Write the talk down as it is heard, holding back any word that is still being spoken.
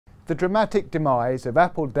The dramatic demise of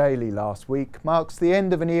Apple Daily last week marks the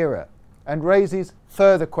end of an era and raises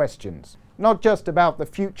further questions, not just about the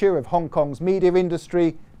future of Hong Kong's media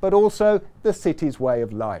industry, but also the city's way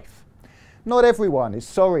of life. Not everyone is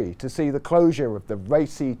sorry to see the closure of the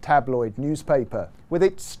racy tabloid newspaper with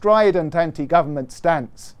its strident anti-government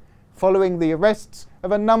stance, following the arrests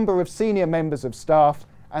of a number of senior members of staff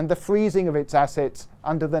and the freezing of its assets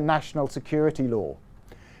under the national security law.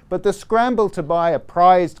 But the scramble to buy a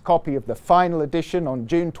prized copy of the final edition on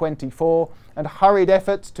June 24 and hurried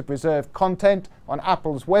efforts to preserve content on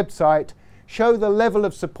Apple's website show the level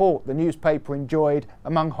of support the newspaper enjoyed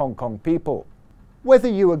among Hong Kong people. Whether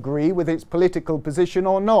you agree with its political position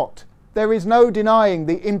or not, there is no denying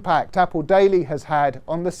the impact Apple Daily has had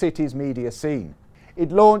on the city's media scene.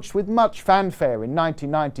 It launched with much fanfare in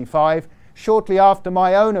 1995, shortly after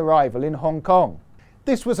my own arrival in Hong Kong.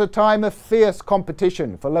 This was a time of fierce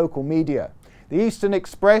competition for local media. The Eastern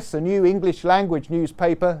Express, a new English-language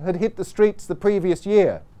newspaper, had hit the streets the previous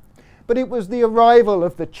year. But it was the arrival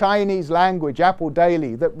of the Chinese-language Apple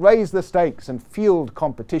Daily that raised the stakes and fueled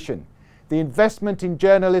competition. The investment in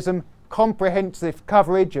journalism, comprehensive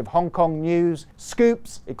coverage of Hong Kong news,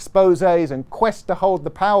 scoops, exposés, and quest to hold the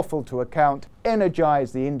powerful to account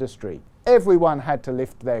energized the industry. Everyone had to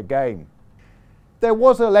lift their game. There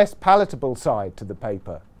was a less palatable side to the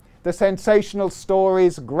paper. The sensational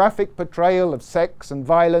stories, graphic portrayal of sex and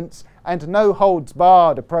violence, and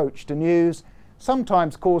no-holds-barred approach to news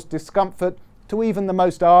sometimes caused discomfort to even the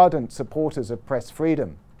most ardent supporters of press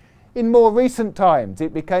freedom. In more recent times,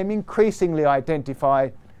 it became increasingly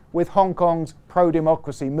identified with Hong Kong's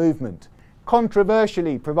pro-democracy movement,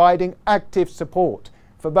 controversially providing active support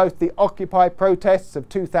for both the Occupy protests of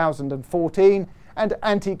 2014 and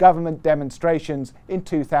anti-government demonstrations in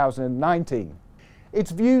 2019.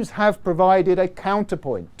 Its views have provided a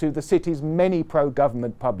counterpoint to the city's many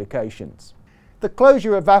pro-government publications. The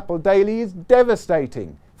closure of Apple Daily is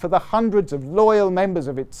devastating for the hundreds of loyal members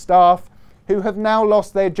of its staff who have now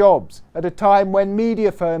lost their jobs at a time when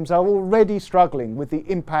media firms are already struggling with the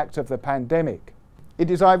impact of the pandemic. It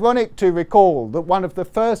is ironic to recall that one of the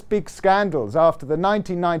first big scandals after the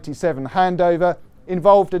 1997 handover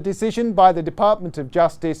involved a decision by the Department of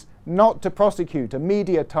Justice not to prosecute a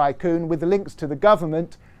media tycoon with links to the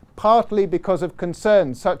government, partly because of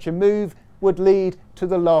concerns such a move would lead to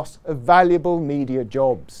the loss of valuable media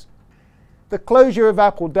jobs. The closure of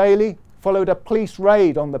Apple Daily followed a police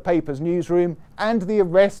raid on the paper's newsroom and the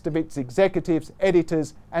arrest of its executives,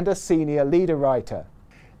 editors, and a senior leader writer.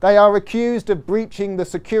 They are accused of breaching the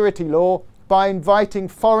security law by inviting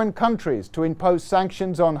foreign countries to impose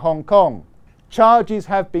sanctions on Hong Kong. Charges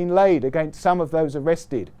have been laid against some of those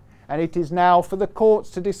arrested, and it is now for the courts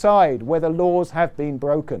to decide whether laws have been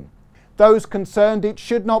broken. Those concerned, it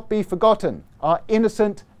should not be forgotten, are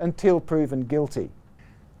innocent until proven guilty.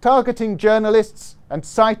 Targeting journalists and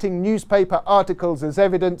citing newspaper articles as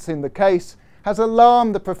evidence in the case has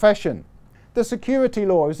alarmed the profession. The security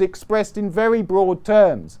law is expressed in very broad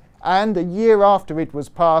terms, and a year after it was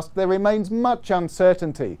passed, there remains much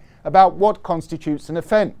uncertainty about what constitutes an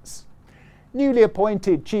offence. Newly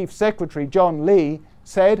appointed Chief Secretary John Lee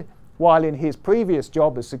said, while in his previous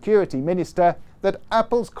job as Security Minister, that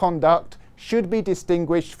Apple's conduct should be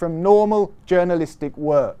distinguished from normal journalistic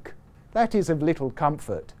work. That is of little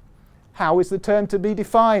comfort. How is the term to be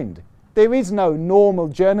defined? There is no normal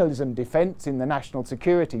journalism defence in the national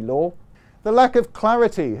security law. The lack of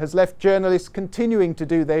clarity has left journalists continuing to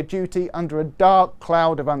do their duty under a dark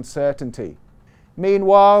cloud of uncertainty.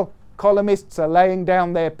 Meanwhile, columnists are laying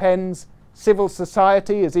down their pens, civil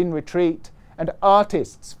society is in retreat, and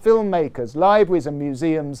artists, filmmakers, libraries and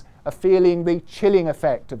museums are feeling the chilling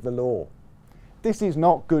effect of the law. This is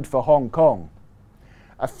not good for Hong Kong.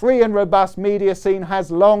 A free and robust media scene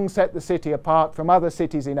has long set the city apart from other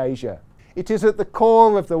cities in Asia. It is at the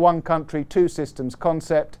core of the one country, two systems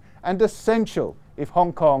concept and essential if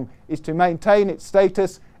Hong Kong is to maintain its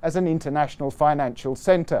status as an international financial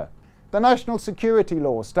centre. The national security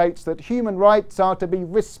law states that human rights are to be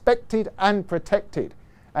respected and protected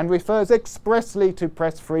and refers expressly to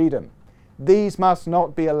press freedom. These must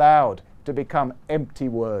not be allowed to become empty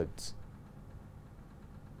words.